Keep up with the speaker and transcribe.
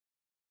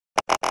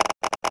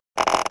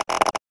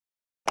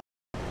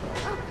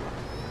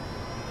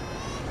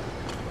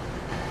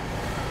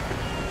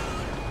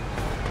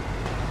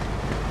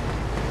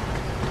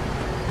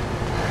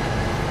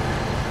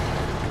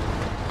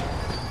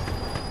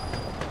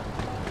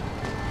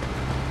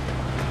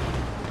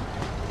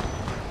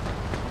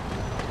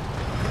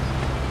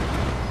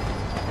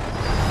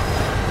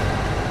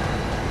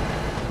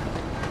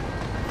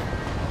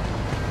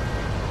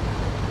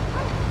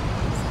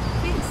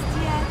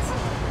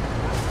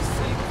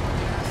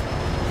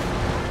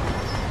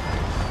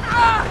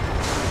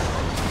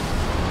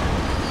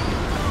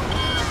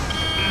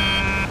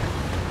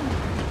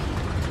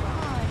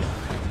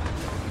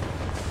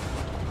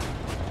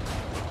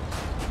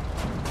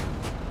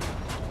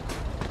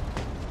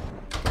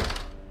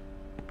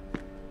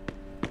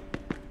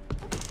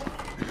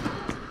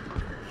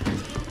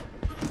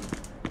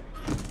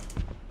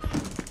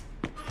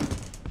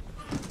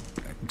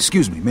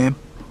Excuse me, ma'am.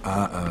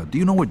 Do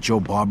you know where Joe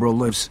Barbaro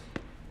lives?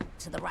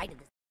 To the right of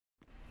the...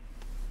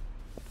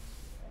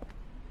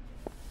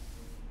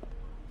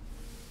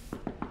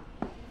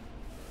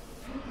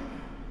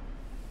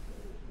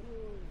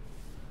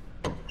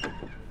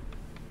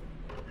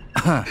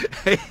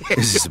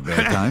 Is this a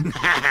bad time?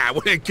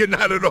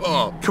 Not at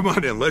all. Come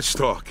on in, let's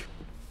talk.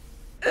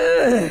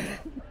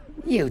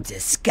 You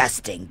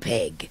disgusting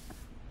pig.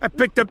 I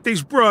picked up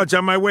these broads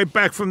on my way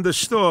back from the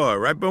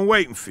store. I've been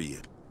waiting for you.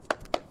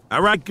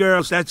 All right,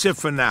 girls, that's it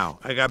for now.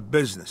 I got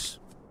business.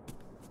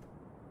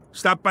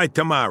 Stop by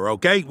tomorrow,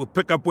 okay? We'll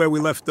pick up where we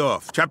left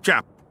off. Chop,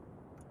 chop.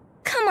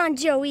 Come on,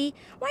 Joey.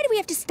 Why do we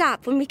have to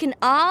stop when we can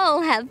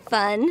all have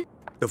fun?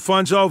 The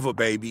fun's over,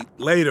 baby.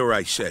 Later,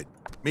 I said.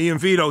 Me and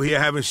Vito here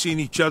haven't seen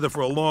each other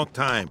for a long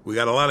time. We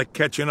got a lot of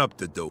catching up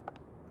to do.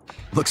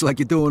 Looks like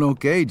you're doing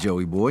okay,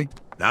 Joey boy.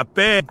 Not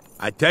bad.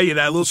 I tell you,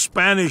 that little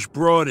Spanish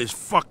broad is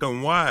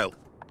fucking wild.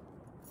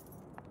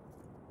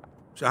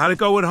 So how'd it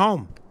go at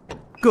home?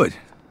 Good.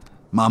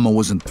 Mama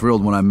wasn't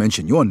thrilled when I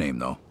mentioned your name,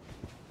 though.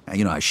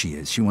 You know how she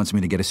is. She wants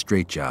me to get a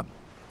straight job.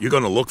 You're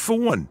gonna look for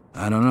one?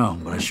 I don't know,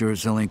 but I sure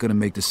as hell ain't gonna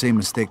make the same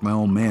mistake my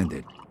old man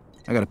did.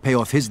 I gotta pay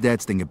off his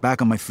debts, then get back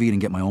on my feet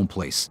and get my own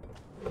place.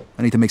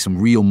 I need to make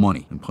some real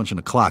money, and punching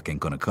the clock ain't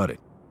gonna cut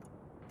it.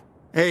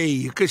 Hey,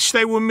 you could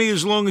stay with me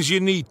as long as you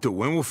need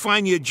to, and we'll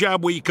find you a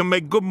job where you can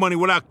make good money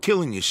without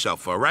killing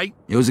yourself, all right?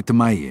 Music to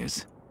my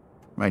ears.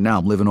 Right now,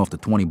 I'm living off the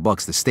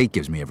 $20 the state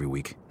gives me every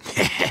week.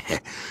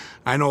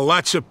 I know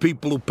lots of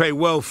people who pay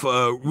well for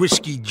a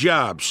risky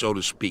job, so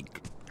to speak.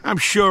 I'm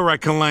sure I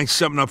can line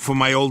something up for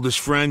my oldest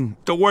friend.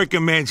 The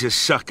working man's a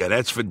sucker,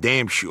 that's for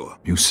damn sure.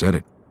 You said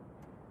it.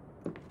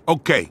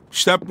 Okay,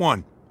 step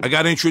one. I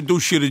gotta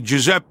introduce you to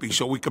Giuseppe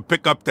so we can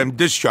pick up them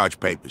discharge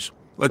papers.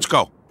 Let's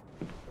go.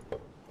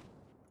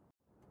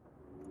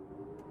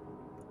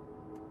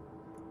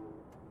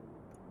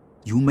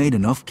 You made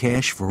enough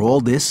cash for all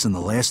this in the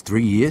last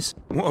 3 years?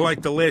 More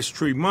like the last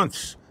 3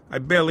 months. I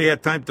barely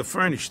had time to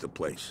furnish the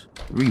place.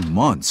 3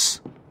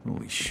 months?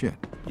 Holy shit.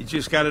 You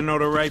just gotta know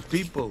the right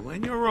people,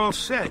 and you're all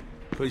set,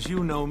 'cause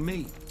you know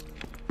me.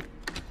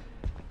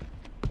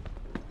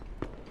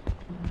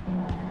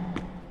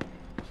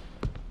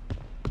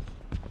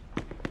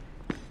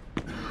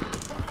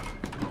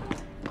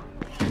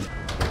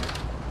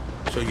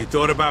 So you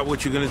thought about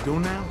what you're gonna do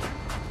now?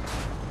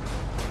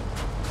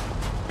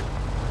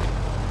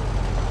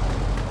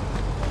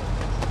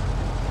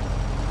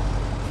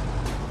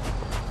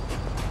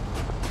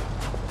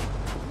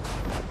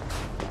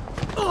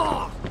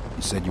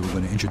 You said you were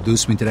going to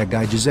introduce me to that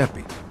guy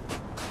Giuseppe.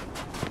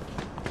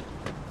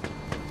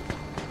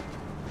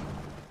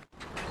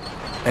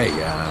 Hey,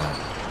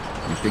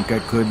 you think I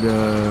could,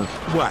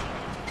 What?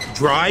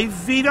 Drive,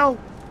 Vito?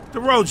 The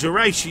roads are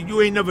icy.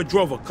 You ain't never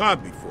drove a car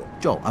before.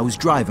 Joe, I was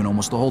driving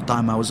almost the whole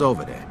time I was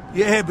over there.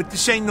 Yeah, but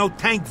this ain't no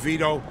tank,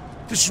 Vito.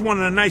 This is one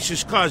of the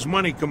nicest cars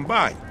money can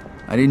buy.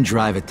 I didn't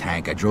drive a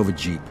tank. I drove a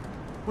Jeep.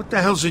 What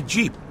the hell's a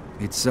Jeep?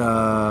 It's,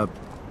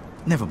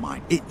 never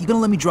mind. You gonna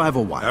let me drive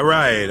or what? All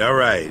right.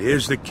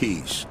 Here's the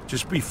keys.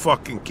 Just be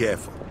fucking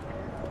careful.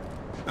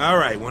 All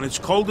right, when it's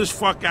cold as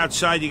fuck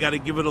outside, you gotta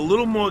give it a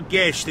little more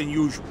gas than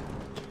usual.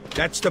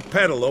 That's the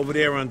pedal over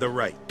there on the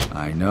right.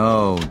 I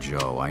know,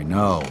 Joe, I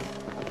know.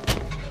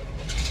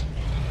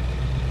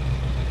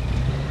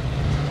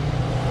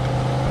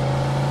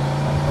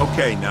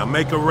 Okay, now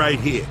make a right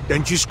here.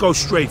 Then just go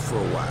straight for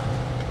a while.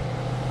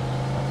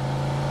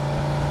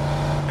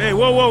 Hey,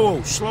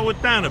 whoa. Slow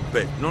it down a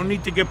bit. No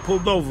need to get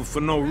pulled over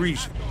for no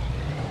reason.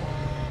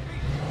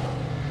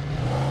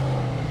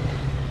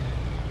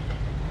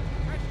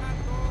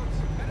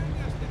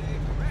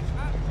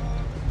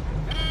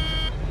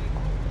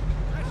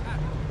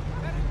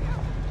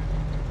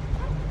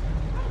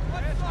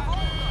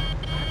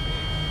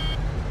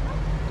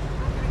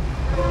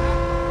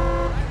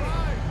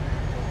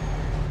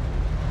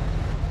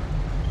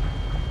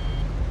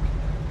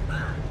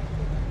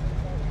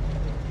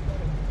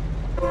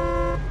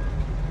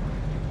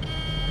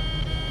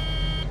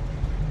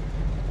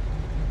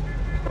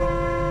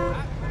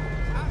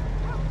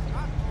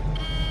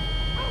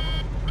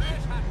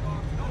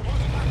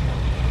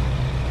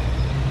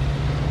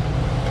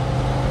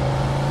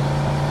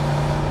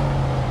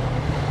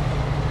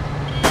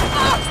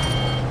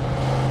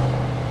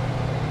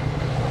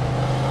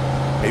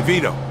 Hey,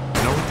 Vito,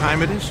 you know what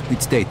time it is?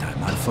 It's daytime.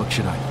 How the fuck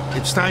should I know?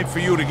 It's time for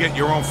you to get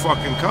your own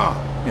fucking car.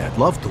 Yeah, I'd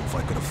love to if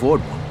I could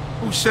afford one.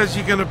 Who says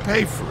you're gonna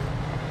pay for it?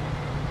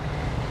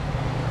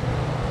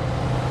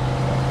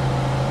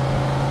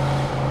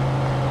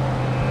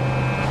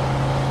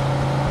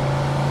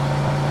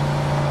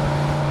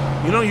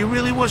 You know, you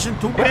really wasn't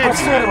too bad. In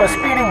pursuit of a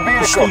speeding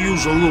vehicle. Still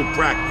use a little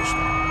practice,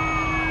 though.